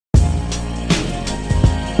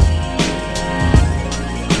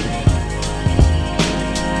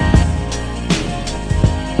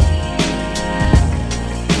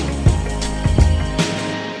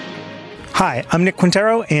Hi, I'm Nick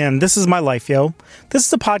Quintero, and this is My Life, Yo. This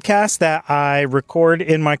is a podcast that I record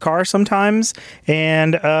in my car sometimes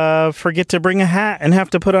and forget to bring a hat and have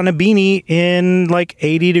to put on a beanie in like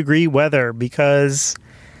 80-degree weather because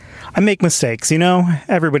I make mistakes, you know?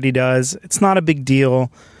 Everybody does. It's not a big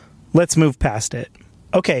deal. Let's move past it.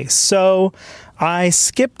 Okay, so I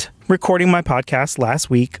skipped recording my podcast last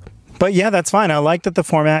week. But yeah, that's fine. I like that the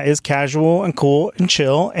format is casual and cool and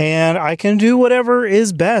chill, and I can do whatever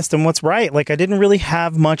is best and what's right. Like, I didn't really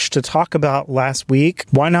have much to talk about last week.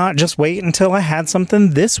 Why not just wait until I had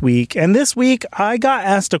something this week? And this week, I got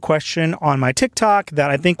asked a question on my TikTok that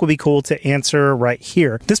I think would be cool to answer right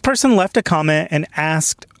here. This person left a comment and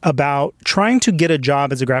asked about trying to get a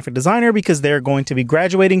job as a graphic designer because they're going to be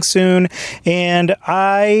graduating soon. And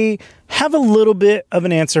I have a little bit of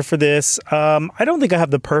an answer for this. I don't think I have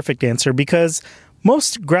the perfect answer because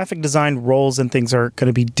most graphic design roles and things are going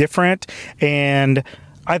to be different. And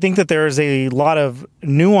I think that there's a lot of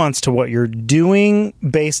nuance to what you're doing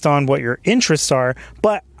based on what your interests are.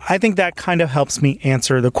 But I think that kind of helps me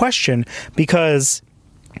answer the question because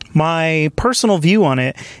my personal view on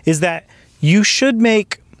it is that you should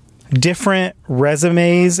make different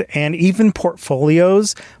resumes and even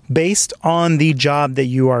portfolios based on the job that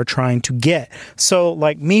you are trying to get. So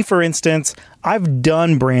like me, for instance, I've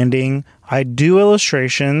done branding, I do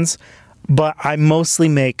illustrations, but I mostly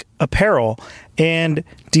make apparel. And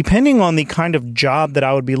depending on the kind of job that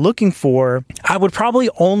I would be looking for, I would probably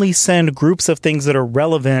only send groups of things that are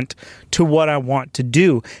relevant to what I want to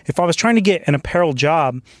do. If I was trying to get an apparel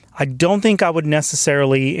job, I don't think I would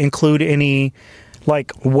necessarily include any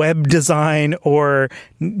like web design or,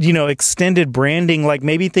 you know, extended branding, like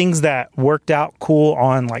maybe things that worked out cool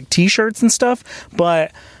on like t-shirts and stuff.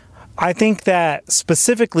 But I think that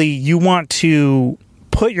specifically you want to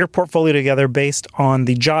put your portfolio together based on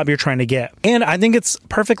the job you're trying to get. And I think it's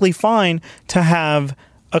perfectly fine to have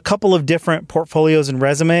a couple of different portfolios and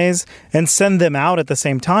resumes and send them out at the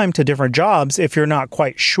same time to different jobs if you're not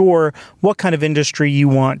quite sure what kind of industry you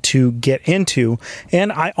want to get into. And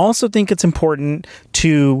I also think it's important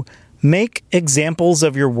to make examples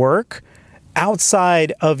of your work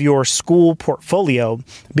outside of your school portfolio,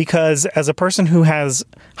 because as a person who has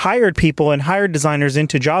hired people and hired designers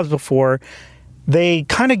into jobs before, they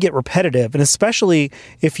kind of get repetitive. And especially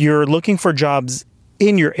if you're looking for jobs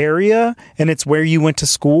in your area and it's where you went to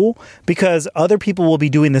school, because other people will be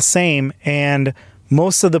doing the same, and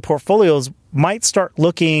most of the portfolios might start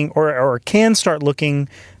looking or can start looking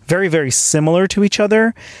very, very similar to each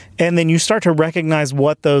other. And then you start to recognize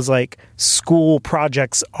what those like school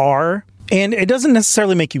projects are. And it doesn't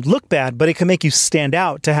necessarily make you look bad, but it can make you stand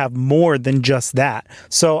out to have more than just that.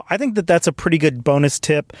 So I think that that's a pretty good bonus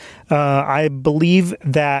tip. I believe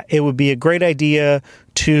that it would be a great idea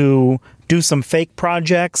to do some fake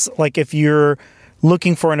projects. Like if you're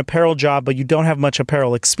looking for an apparel job, but you don't have much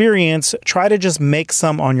apparel experience, try to just make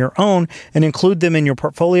some on your own and include them in your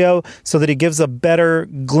portfolio so that it gives a better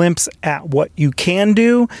glimpse at what you can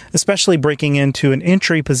do, especially breaking into an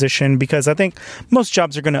entry position, because I think most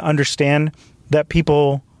jobs are going to understand that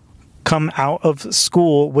people come out of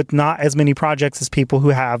school with not as many projects as people who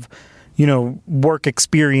have, you know, work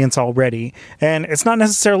experience already. And it's not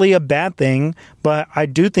necessarily a bad thing, but I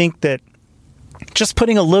do think that just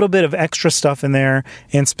putting a little bit of extra stuff in there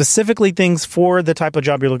and specifically things for the type of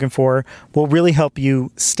job you're looking for will really help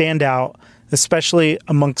you stand out, especially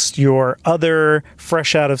amongst your other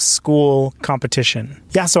fresh out of school competition.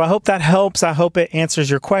 Yeah, so I hope that helps. I hope it answers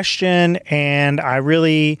your question, and I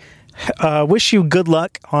really wish you good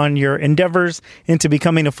luck on your endeavors into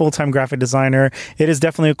becoming a full-time graphic designer. It is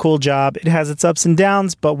definitely a cool job. It has its ups and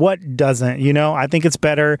downs, but what doesn't? You know, I think it's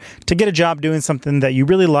better to get a job doing something that you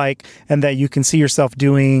really like and that you can see yourself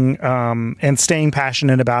doing and staying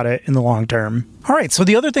passionate about it in the long term. All right, so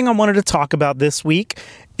the other thing I wanted to talk about this week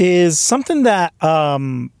is something that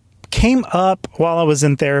came up while I was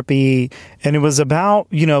in therapy, and it was about,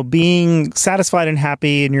 you know, being satisfied and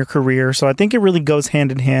happy in your career. So I think it really goes hand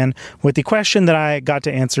in hand with the question that I got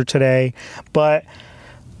to answer today. But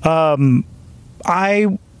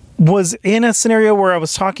I was in a scenario where I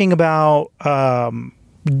was talking about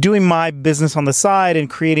doing my business on the side and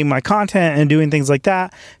creating my content and doing things like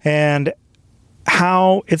that, and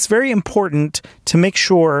how it's very important to make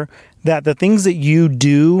sure that the things that you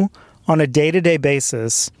do on a day-to-day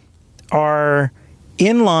basis are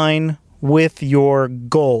in line with your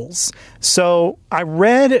goals. So I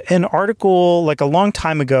read an article like a long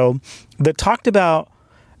time ago that talked about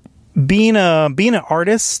being an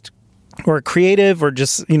artist or a creative or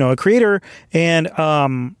just, you know, a creator. And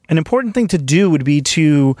an important thing to do would be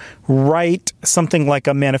to write something like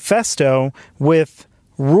a manifesto with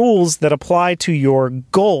rules that apply to your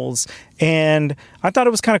goals. And I thought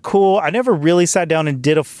it was kind of cool. I never really sat down and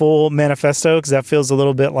did a full manifesto because that feels a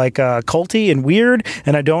little bit like culty and weird.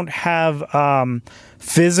 And I don't have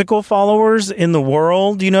physical followers in the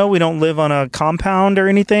world. We don't live on a compound or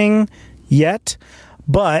anything yet.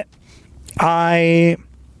 But I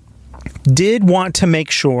did want to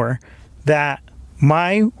make sure that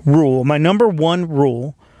my number one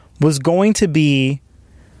rule, was going to be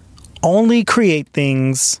only create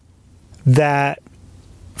things that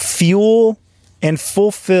fuel and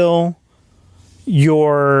fulfill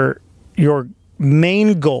your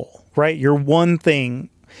main goal, right? Your one thing.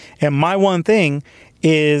 And my one thing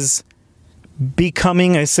is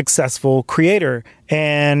becoming a successful creator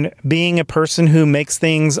and being a person who makes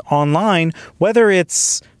things online, whether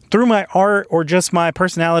it's through my art or just my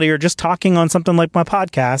personality or just talking on something like my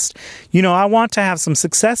podcast. I want to have some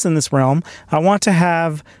success in this realm. I want to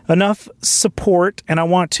have enough support, and I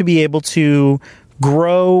want to be able to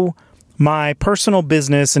grow my personal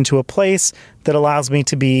business into a place that allows me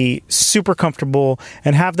to be super comfortable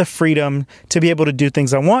and have the freedom to be able to do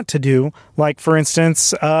things I want to do, like, for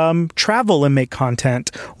instance, travel and make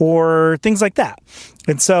content or things like that.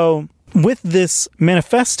 And so with this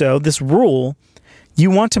manifesto, this rule, you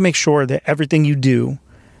want to make sure that everything you do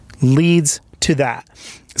leads to that.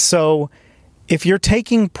 So if you're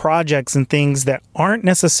taking projects and things that aren't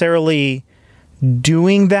necessarily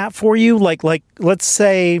doing that for you, like let's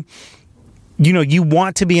say, you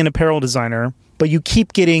want to be an apparel designer, but you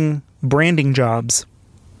keep getting branding jobs,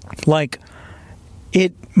 like,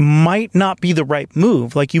 it might not be the right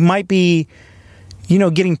move. Like, you might be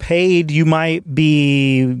getting paid, you might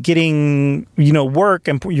be getting, work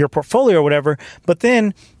and your portfolio or whatever, but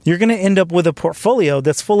then you're going to end up with a portfolio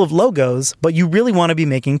that's full of logos, but you really want to be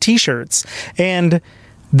making t-shirts. And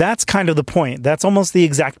that's kind of the point. That's almost the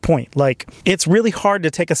exact point. Like, it's really hard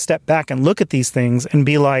to take a step back and look at these things and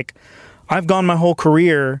be like, I've gone my whole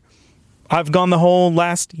career, I've gone the whole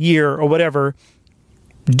last year or whatever,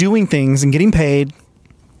 doing things and getting paid,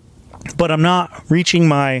 but I'm not reaching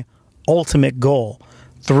my ultimate goal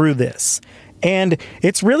through this. And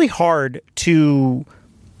it's really hard to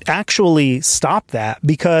actually stop that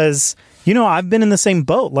because, I've been in the same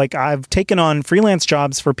boat. Like, I've taken on freelance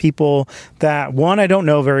jobs for people that, one, I don't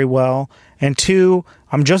know very well, and two,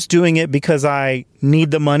 I'm just doing it because I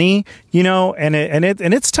need the money, and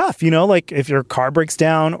it's tough, like, if your car breaks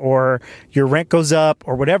down or your rent goes up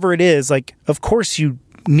or whatever it is, like, of course you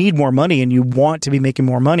need more money and you want to be making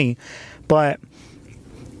more money, but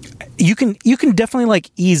you can definitely, like,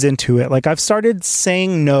 ease into it. Like, I've started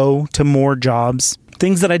saying no to more jobs,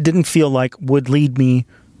 things that I didn't feel like would lead me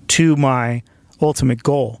to my ultimate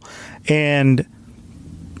goal. And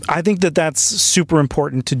I think that that's super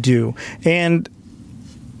important to do. And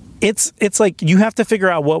it's like, you have to figure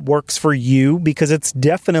out what works for you, because it's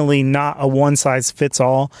definitely not a one size fits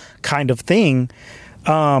all kind of thing.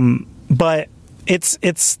 But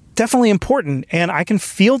it's definitely important. And I can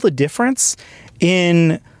feel the difference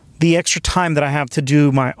in the extra time that I have to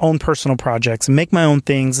do my own personal projects and make my own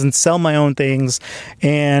things and sell my own things.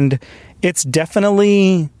 And it's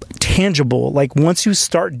definitely tangible. Like, once you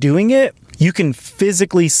start doing it, you can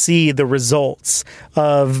physically see the results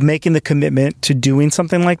of making the commitment to doing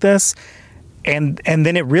something like this. And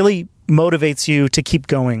then it really motivates you to keep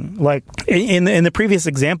going. Like, in the previous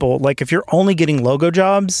example, like, if you're only getting logo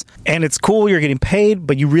jobs and it's cool, you're getting paid,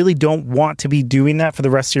 but you really don't want to be doing that for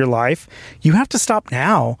the rest of your life, you have to stop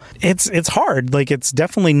now. It's hard. Like, it's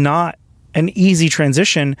definitely not an easy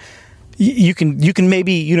transition. You can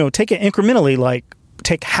maybe, take it incrementally, like,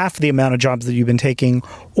 take half the amount of jobs that you've been taking,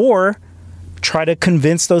 or try to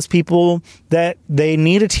convince those people that they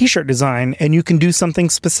need a t-shirt design and you can do something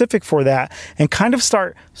specific for that, and kind of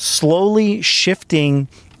start slowly shifting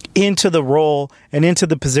into the role and into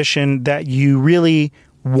the position that you really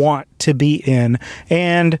want to be in.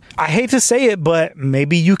 And I hate to say it, but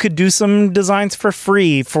maybe you could do some designs for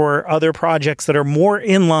free for other projects that are more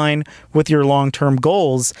in line with your long-term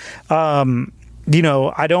goals. I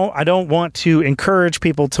don't want to encourage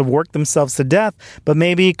people to work themselves to death, but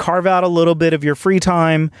maybe carve out a little bit of your free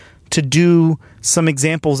time to do some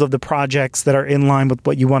examples of the projects that are in line with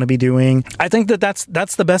what you want to be doing. I think that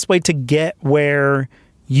that's the best way to get where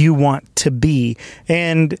you want to be.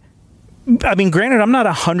 And I mean, granted, I'm not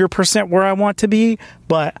 100% where I want to be,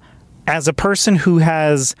 but as a person who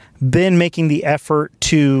has been making the effort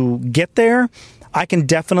to get there, I can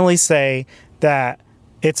definitely say that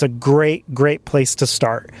it's a great, great place to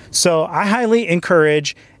start. So I highly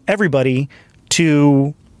encourage everybody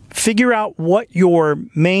to figure out what your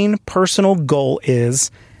main personal goal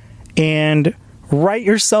is and write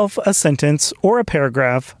yourself a sentence or a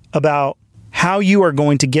paragraph about how you are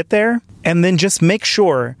going to get there, and then just make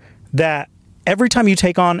sure that every time you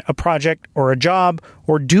take on a project or a job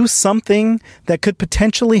or do something that could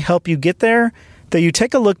potentially help you get there, that you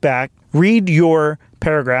take a look back, read your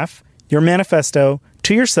paragraph, your manifesto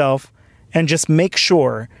to yourself, and just make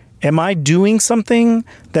sure, am I doing something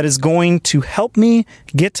that is going to help me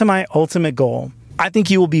get to my ultimate goal? I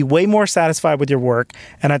think you will be way more satisfied with your work,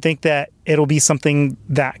 and I think that it'll be something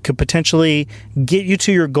that could potentially get you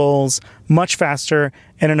to your goals much faster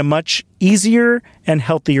and in a much easier and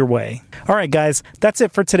healthier way. All right, guys, that's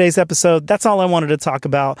it for today's episode. That's all I wanted to talk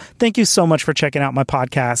about. Thank you so much for checking out my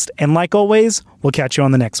podcast, and like always, we'll catch you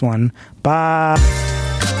on the next one. Bye.